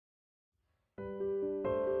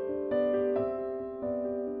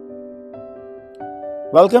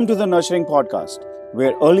Welcome to the Nurturing Podcast,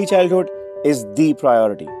 where early childhood is the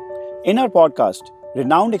priority. In our podcast,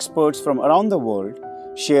 renowned experts from around the world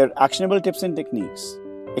share actionable tips and techniques,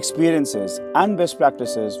 experiences, and best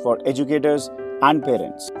practices for educators and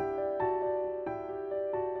parents.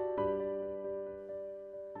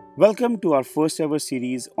 Welcome to our first ever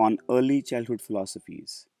series on early childhood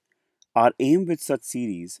philosophies. Our aim with such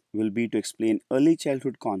series will be to explain early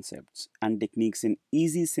childhood concepts and techniques in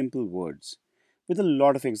easy, simple words with a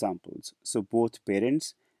lot of examples so both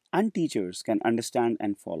parents and teachers can understand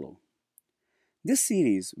and follow. This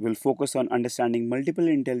series will focus on understanding multiple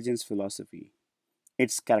intelligence philosophy,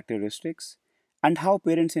 its characteristics, and how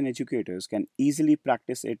parents and educators can easily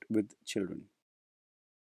practice it with children.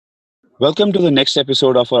 Welcome to the next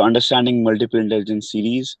episode of our Understanding Multiple Intelligence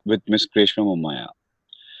series with Ms. Greshma Momaya.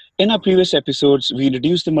 In our previous episodes, we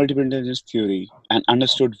introduced the multiple intelligence theory and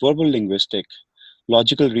understood verbal linguistic,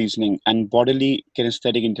 logical reasoning, and bodily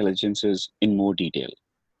kinesthetic intelligences in more detail.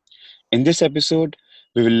 In this episode,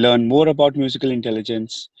 we will learn more about musical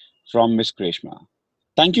intelligence from Ms. Greshma.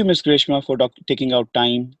 Thank you, Ms. Greshma, for taking out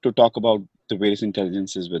time to talk about the various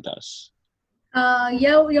intelligences with us.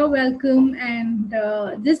 Yeah, you're welcome. And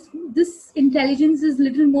this intelligence is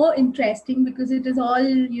little more interesting because it is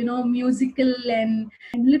all musical and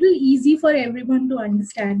little easy for everyone to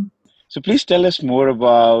understand. So please tell us more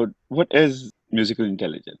about what is musical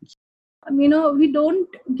intelligence. We don't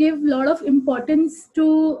give a lot of importance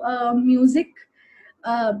to music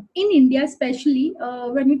in India, especially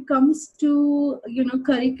when it comes to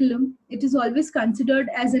curriculum. It is always considered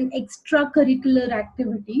as an extracurricular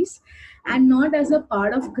activities and not as a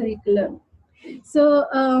part of curriculum. So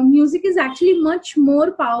music is actually much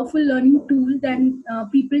more powerful learning tool than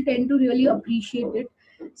people tend to really appreciate it.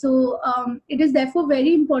 So it is therefore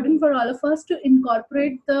very important for all of us to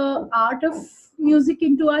incorporate the art of music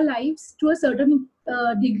into our lives to a certain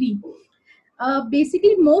degree.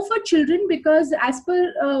 Basically more for children, because as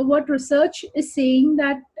per what research is saying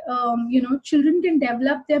that children can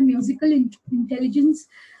develop their musical intelligence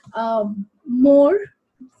more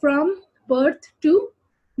from birth to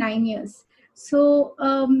 9 years. So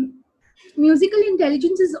musical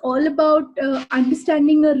intelligence is all about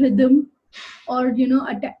understanding a rhythm, or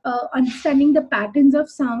understanding the patterns of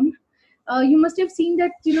sound. You must have seen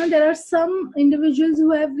that there are some individuals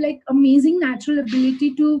who have like amazing natural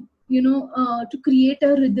ability to to create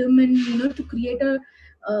a rhythm, and to create a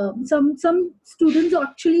some students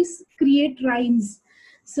actually create rhymes.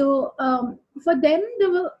 So for them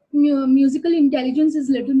the musical intelligence is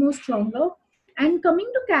little more stronger. And coming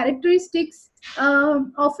to characteristics,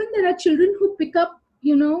 often there are children who pick up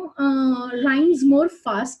rhymes more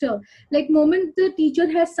faster. Like moment the teacher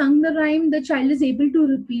has sung the rhyme, the child is able to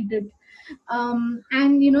repeat it.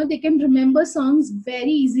 And they can remember songs very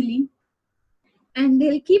easily, and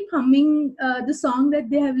they'll keep humming the song that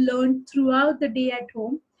they have learned throughout the day at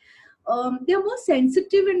home. They're more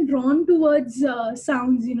sensitive and drawn towards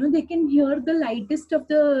sounds. They can hear the lightest of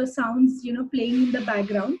the sounds playing in the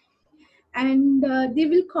background, and they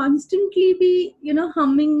will constantly be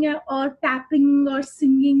humming or tapping or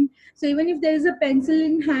singing. So even if there is a pencil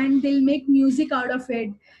in hand, they'll make music out of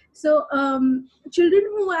it. So children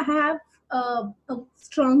who have a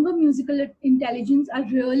stronger musical intelligence are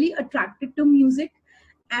really attracted to music,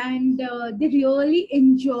 and they really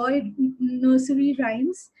enjoy nursery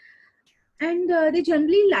rhymes, and they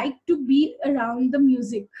generally like to be around the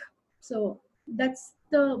music. So that's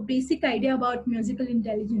the basic idea about musical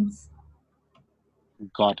intelligence.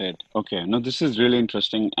 Got it. Okay. Now, this is really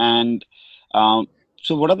interesting. And um,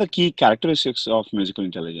 so, what are the key characteristics of musical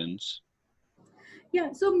intelligence?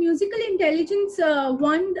 Yeah, so musical intelligence,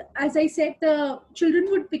 one, as I said, the children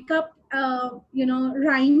would pick up,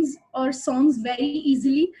 rhymes or songs very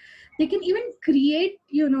easily. They can even create,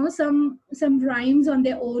 some rhymes on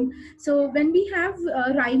their own. So when we have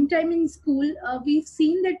rhyme time in school, we've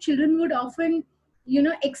seen that children would often,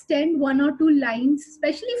 extend one or two lines,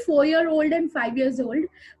 especially 4-year-old and 5 years old.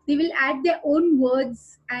 They will add their own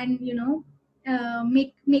words and,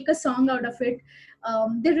 make a song out of it.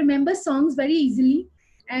 They remember songs very easily,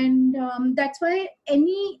 and that's why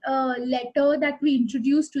any letter that we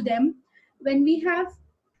introduce to them, when we have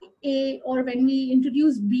A or when we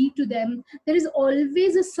introduce B to them, there is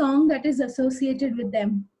always a song that is associated with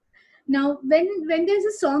them. Now when there's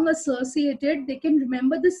a song associated, they can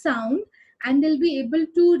remember the sound, and they'll be able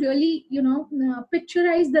to really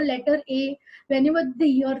picturize the letter A whenever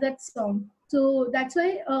they hear that song. So that's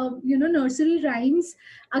why nursery rhymes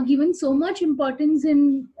are given so much importance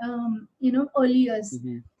in early years.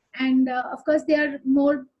 Mhm. And of course they are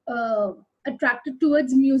more attracted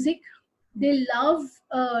towards music. They love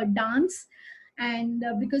dance, and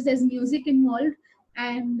because there's music involved,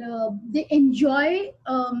 and they enjoy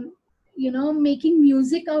making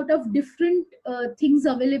music out of different things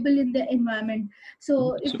available in the environment.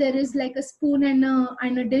 So if So, there is like a spoon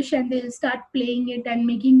and a dish, and they'll start playing it and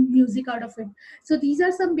making music out of it. So these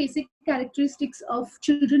are some basic characteristics of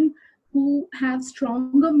children who have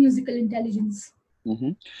stronger musical intelligence.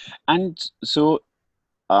 mhm. And so,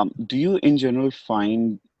 do you in general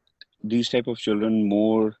find these type of children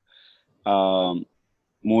um,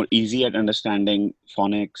 more easy at understanding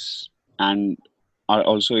phonics and are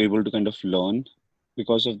also able to kind of learn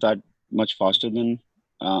because of that much faster than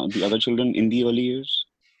the other children in the early years?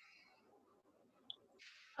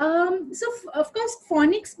 Of course,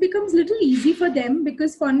 phonics becomes little easy for them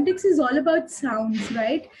because phonetics is all about sounds,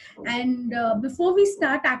 right? And before we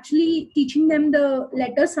start actually teaching them the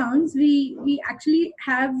letter sounds, we actually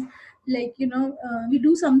have, like, we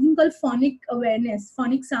do something called phonic awareness,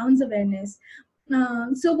 phonic sounds awareness.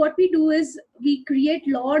 So what we do is we create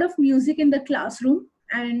lot of music in the classroom,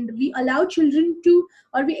 and we allow children to,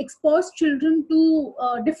 or we expose children to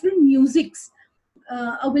different musics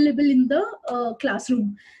available in the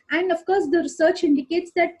classroom. And of course the research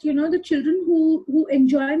indicates that the children who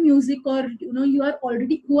enjoy music, or who are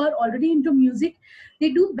already into music,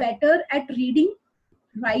 they do better at reading,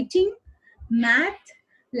 writing, math,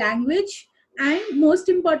 language, and most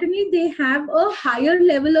importantly they have a higher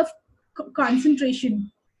level of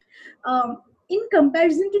concentration, in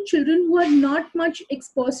comparison to children who are not much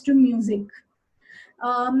exposed to music.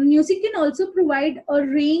 Music can also provide a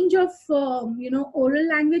range of oral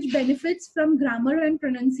language benefits from grammar and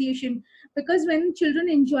pronunciation, because when children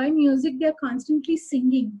enjoy music they're constantly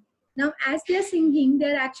singing. Now as they're singing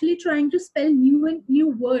they're actually trying to spell new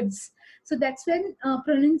words, so that's when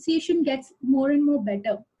pronunciation gets more and more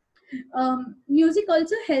better. Music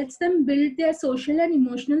also helps them build their social and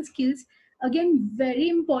emotional skills, again very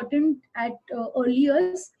important at early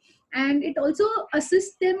years. And it also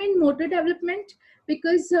assists them in motor development,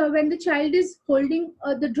 because when the child is holding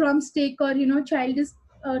the drumstick, or child is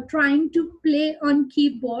trying to play on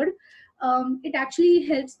keyboard, it actually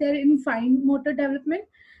helps there in fine motor development.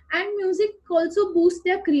 And music also boosts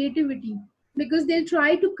their creativity, because they'll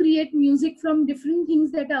try to create music from different things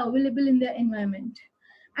that are available in their environment.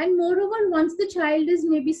 And moreover, once the child is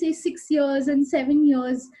maybe say 6 years and 7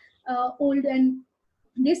 years old, and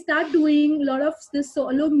they start doing a lot of the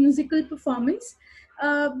solo musical performance,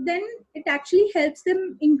 then it actually helps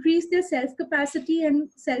them increase their self capacity and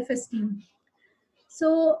self esteem.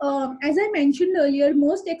 So, as I mentioned earlier,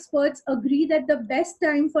 most experts agree that the best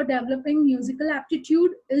time for developing musical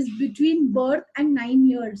aptitude is between birth and 9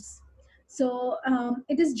 years. So,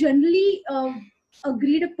 it is generally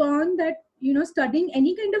agreed upon that studying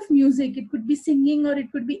any kind of music, it could be singing or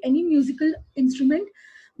it could be any musical instrument,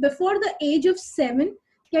 before the age of 7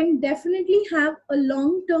 can definitely have a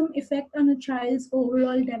long-term effect on a child's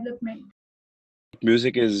overall development.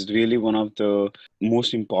 Music is really one of the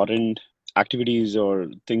most important activities or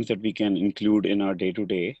things that we can include in our day to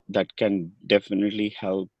day that can definitely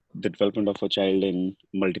help the development of a child in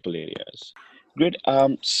multiple areas. Great.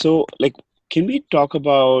 So, like, can we talk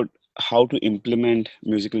about how to implement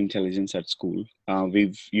musical intelligence at school?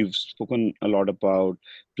 You've spoken a lot about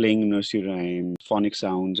playing nursery rhyme, phonic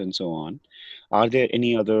sounds, and so on. Are there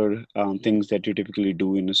any other things that you typically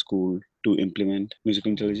do in a school to implement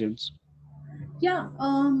musical intelligence? Yeah,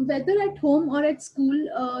 whether at home or at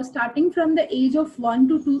school, starting from the age of 1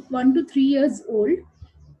 to 3 years old,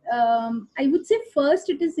 I would say first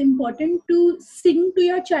it is important to sing to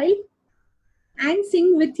your child and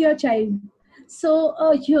sing with your child. So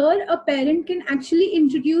here a parent can actually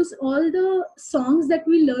introduce all the songs that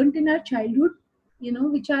we learned in our childhood,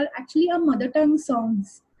 which are actually our mother tongue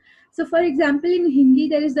songs. So for example, in Hindi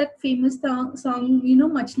there is that famous song,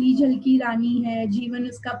 Machli Jhalki Rani Hai, Jeevan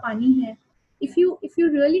Uska Pani Hai. If you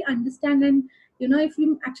really understand, and if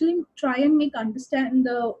you actually try and make understand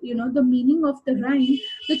the meaning of the rhyme,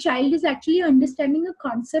 the child is actually understanding a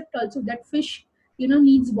concept also, that fish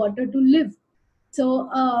needs water to live. So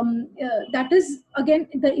that is again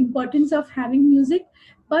the importance of having music.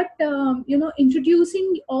 But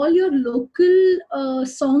introducing all your local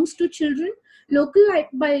songs to children,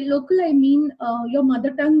 by local I mean your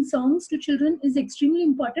mother tongue songs to children, is extremely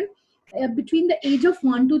important between the age of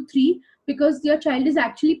 1 to 3, because your child is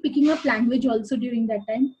actually picking up language also during that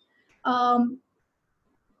time. um,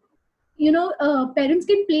 Parents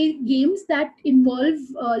can play games that involve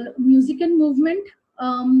music and movement,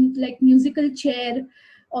 like musical chair,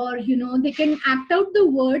 or they can act out the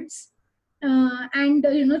words, and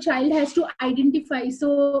child has to identify.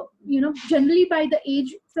 So generally by the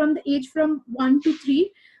age from 1 to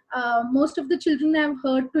 3, Most of the children have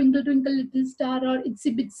heard Twinkle Twinkle Little Star or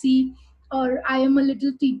Itsy Bitsy or I Am a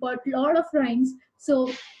Little Teapot, lot of rhymes.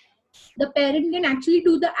 So the parent can actually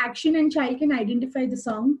do the action and child can identify the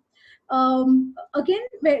song. Again,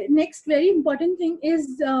 next very important thing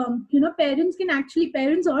is,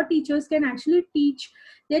 parents or teachers can actually teach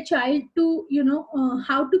their child to,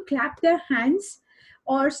 how to clap their hands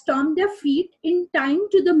or stomp their feet in time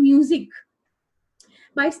to the music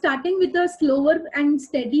by starting with a slower and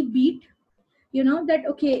steady beat. That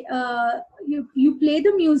okay, you play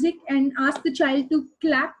the music and ask the child to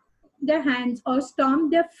clap their hands or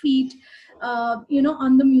stomp their feet,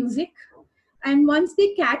 on the music. And once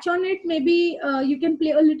they catch on it, maybe you can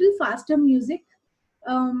play a little faster music.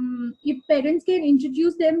 If parents can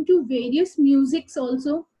introduce them to various musics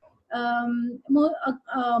also. More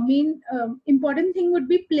main important thing would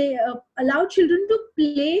be play allow children to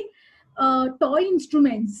play toy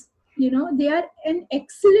instruments. They are an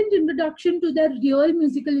excellent introduction to the real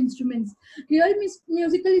musical instruments.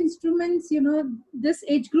 Musical instruments, this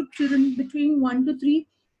age group children between 1 to 3,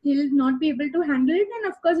 they'll not be able to handle it,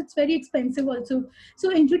 and of course it's very expensive also.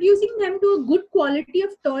 So introducing them to a good quality of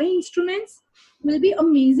toy instruments will be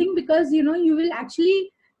amazing, because you will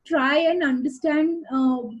actually try and understand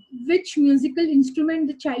which musical instrument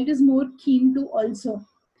the child is more keen to also.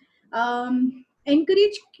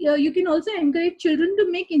 Encourage You can also encourage children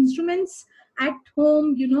to make instruments at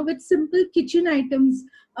home, with simple kitchen items.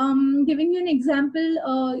 Giving you an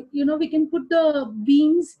example, we can put the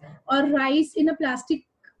beans or rice in a plastic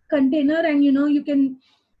container, and you can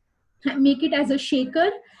make it as a shaker.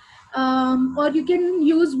 Or you can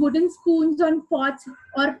use wooden spoons on pots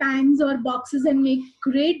or pans or boxes and make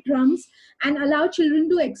great drums, and allow children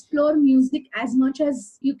to explore music as much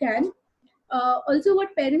as you can. Also,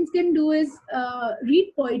 what parents can do is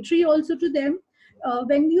read poetry also to them.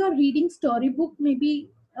 When you are reading storybook, maybe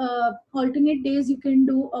alternate days you can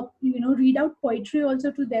do read out poetry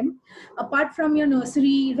also to them. Apart from your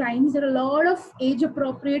nursery rhymes, there are a lot of age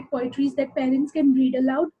appropriate poetries that parents can read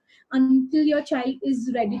aloud until your child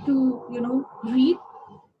is ready to read.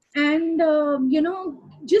 And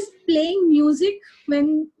just playing music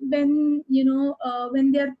when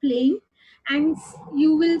they're playing, and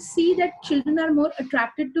you will see that children are more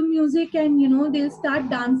attracted to music, and they'll start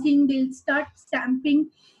dancing, they'll start stamping.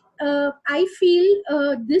 I feel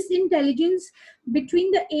this intelligence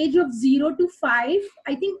between the age of 0 to 5,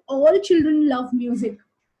 I think all children love music,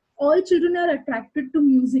 all children are attracted to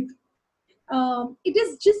music. It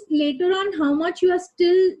is just later on how much you are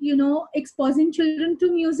still exposing children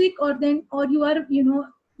to music, or you are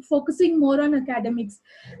focusing more on academics.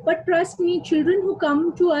 But trust me, children who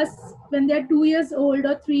come to us when they are 2 years old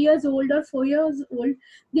or 3 years old or 4 years old,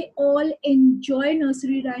 they all enjoy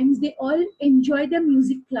nursery rhymes, they all enjoy their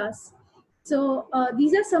music class. So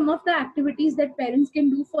these are some of the activities that parents can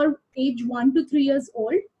do for age 1 to 3 years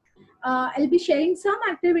old. I'll be sharing some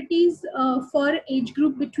activities for age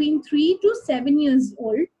group between 3 to 7 years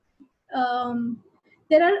old. Um,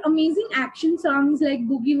 there are amazing action songs like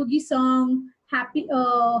Boogie Woogie song, Happy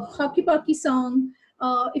Hockey Pocky song,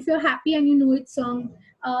 If You're Happy and You Know It song.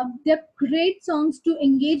 They're great songs to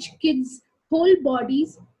engage kids' whole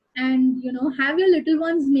bodies, and have your little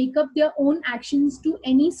ones make up their own actions to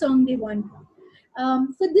any song they want.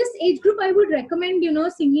 For this age group, I would recommend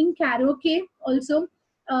singing karaoke also,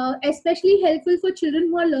 especially helpful for children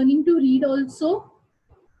who are learning to read also.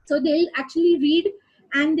 So they'll actually read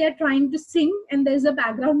and they're trying to sing, and there's a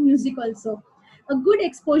background music also. A good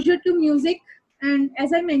exposure to music, and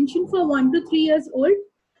as I mentioned, for 1 to 3 years old,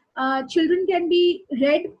 children can be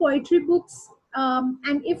read poetry books.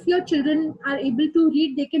 And if your children are able to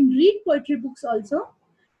read, they can read poetry books also.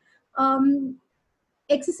 um,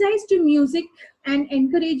 Exercise to music and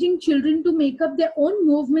encouraging children to make up their own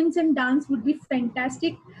movements and dance would be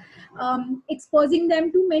fantastic. Exposing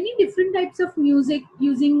them to many different types of music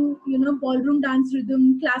using ballroom dance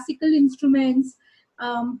rhythm, classical instruments,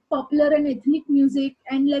 popular and ethnic music,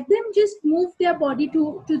 and let them just move their body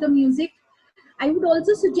to the music. I would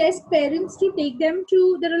also suggest parents to take them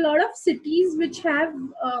to. There are a lot of cities which have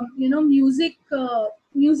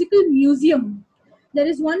musical museum. There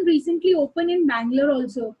is one recently open in Bangalore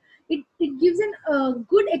also. It gives an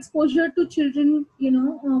good exposure to children,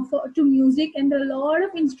 to music, and there are a lot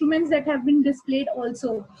of instruments that have been displayed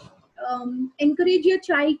also. Encourage your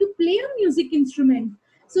child to play a music instrument.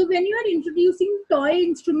 So when you are introducing toy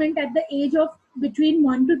instrument at the age of between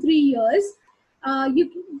 1 to 3 years,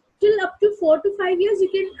 till up to 4 to 5 years, you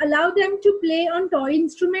can allow them to play on toy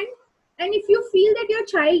instrument. And if you feel that your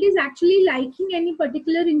child is actually liking any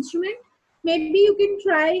particular instrument, maybe you can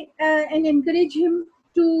try and encourage him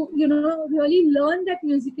to really learn that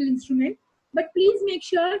musical instrument, but please make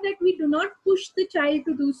sure that we do not push the child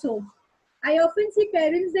to do so. I often see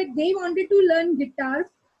parents that they wanted to learn guitar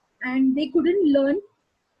and they couldn't learn,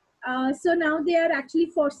 so now they are actually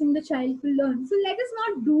forcing the child to learn. So let us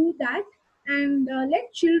not do that, and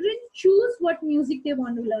let children choose what music they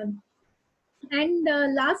want to learn. And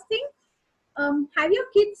last thing, have your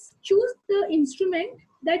kids choose the instrument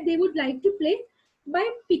that they would like to play by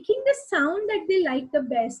picking the sound that they like the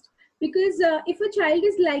best. Because if a child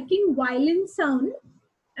is liking violin sound,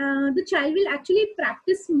 the child will actually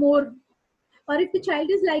practice more. Or if the child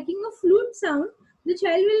is liking a flute sound, the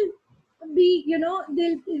child will be,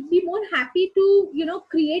 they'll be more happy to,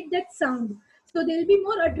 create that sound. So they'll be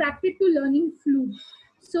more attracted to learning flute.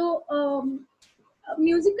 So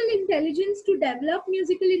musical intelligence, to develop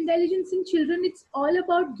musical intelligence in children, it's all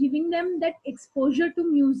about giving them that exposure to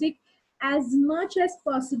music as much as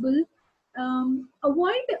possible.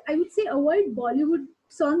 Avoid, I would say, avoid Bollywood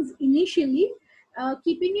songs initially,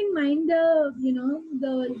 keeping in mind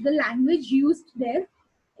the language used there.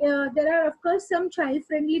 There are of course some child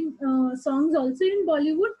friendly songs also in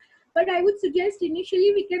Bollywood, but I would suggest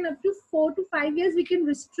initially we can, up to 4 to 5 years, we can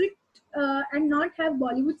restrict and not have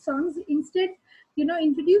Bollywood songs. Instead,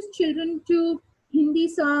 introduce children to Hindi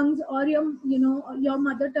songs, or your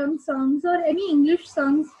mother tongue songs, or any English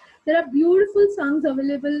songs. There are beautiful songs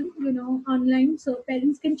available online, so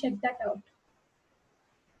parents can check that out.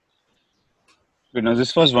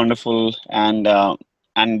 This was wonderful,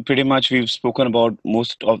 and pretty much we've spoken about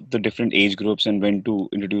most of the different age groups and when to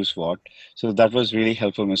introduce what. So that was really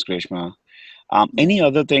helpful, Ms. Greshma. Yeah. Any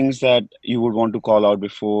other things that you would want to call out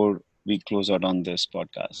before we close out on this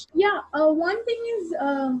podcast? Yeah, one thing is,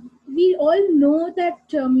 we all know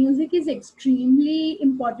that music is extremely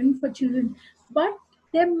important for children, but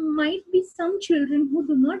there might be some children who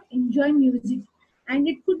do not enjoy music, and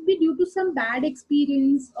it could be due to some bad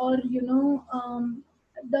experience, or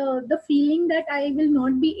the feeling that I will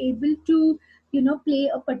not be able to play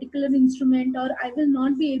a particular instrument, or I will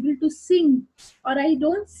not be able to sing, or I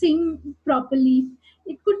don't sing properly.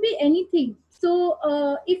 It could be anything. So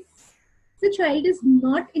if the child is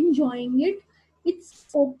not enjoying it, it's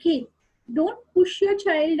okay. Don't push your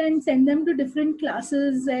child and send them to different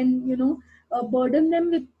classes, and burden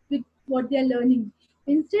them with what they're learning.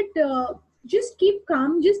 Instead, just keep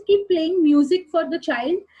calm, just keep playing music for the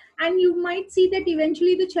child, and you might see that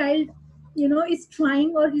eventually the child is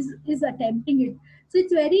trying, or is attempting it. So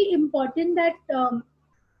it's very important that,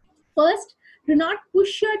 first, do not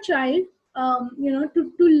push your child to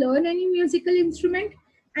learn any musical instrument.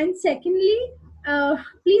 And secondly,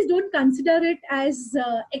 please don't consider it as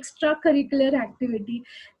extracurricular activity.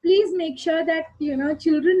 Please make sure that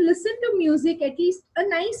children listen to music, at least a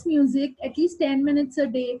nice music, at least 10 minutes a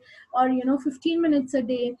day, or 15 minutes a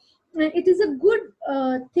day. And it is a good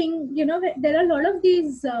thing. There are a lot of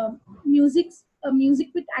these music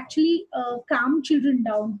which actually calm children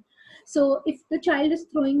down. So if the child is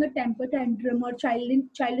throwing a temper tantrum, or child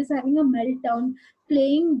is having a meltdown,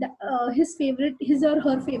 playing his or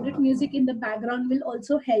her favorite music in the background will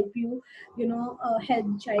also help you, help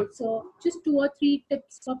the child. So just 2 or 3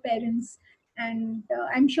 tips for parents, and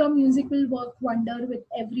I'm sure music will work wonder with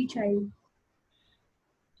every child.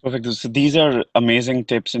 Perfect. So these are amazing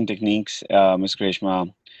tips and techniques, Ms. Greshma.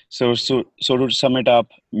 So to sum it up,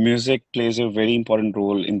 music plays a very important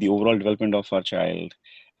role in the overall development of our child,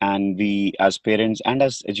 and we, as parents and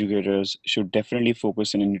as educators, should definitely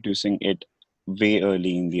focus on introducing it way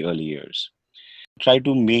early in the early years. Try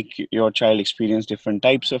to make your child experience different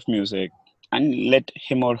types of music, and let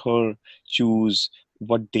him or her choose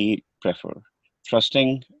what they prefer.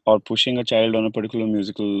 Trusting or pushing a child on a particular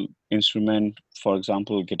musical instrument, for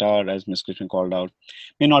example guitar, as Ms. Krishnan called out,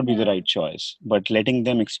 may not be the Yeah. right choice. But letting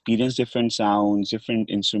them experience different sounds, different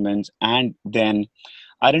instruments, and then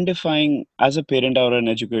identifying as a parent or an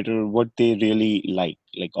educator what they really like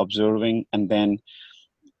observing, and then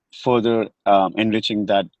further enriching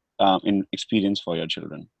that in experience for your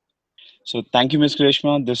children. So thank you, Ms.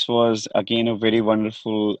 Greshma. This was again a very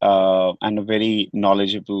wonderful and a very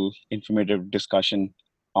knowledgeable, informative discussion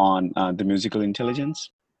on the musical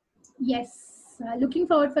intelligence. Yes, looking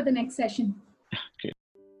forward for the next session. Okay.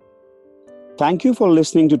 Thank you for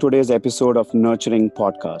listening to today's episode of Nurturing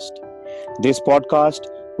Podcast. This podcast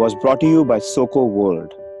was brought to you by Soko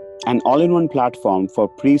World, an all-in-one platform for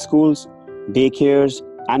preschools, daycares,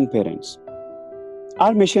 and parents.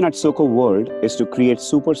 Our mission at Soko World is to create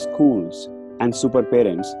super schools and super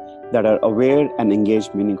parents that are aware and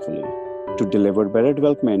engaged meaningfully to deliver better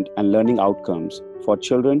development and learning outcomes for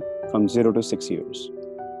children from 0 to 6 years.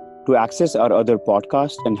 To access our other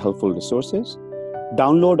podcasts and helpful resources,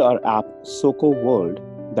 Download our app Soco World,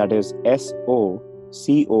 that is SOCO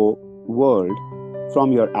World,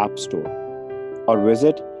 from your app store, or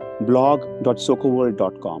visit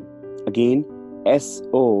blog.socoworld.com. Again,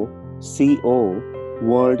 SOCO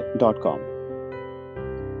World.com.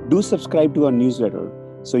 Do subscribe to our newsletter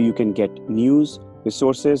so you can get news,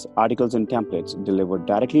 resources, articles, and templates delivered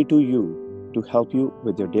directly to you to help you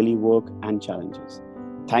with your daily work and challenges.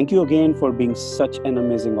 Thank you again for being such an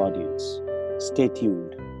amazing audience. Stay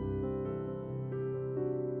tuned.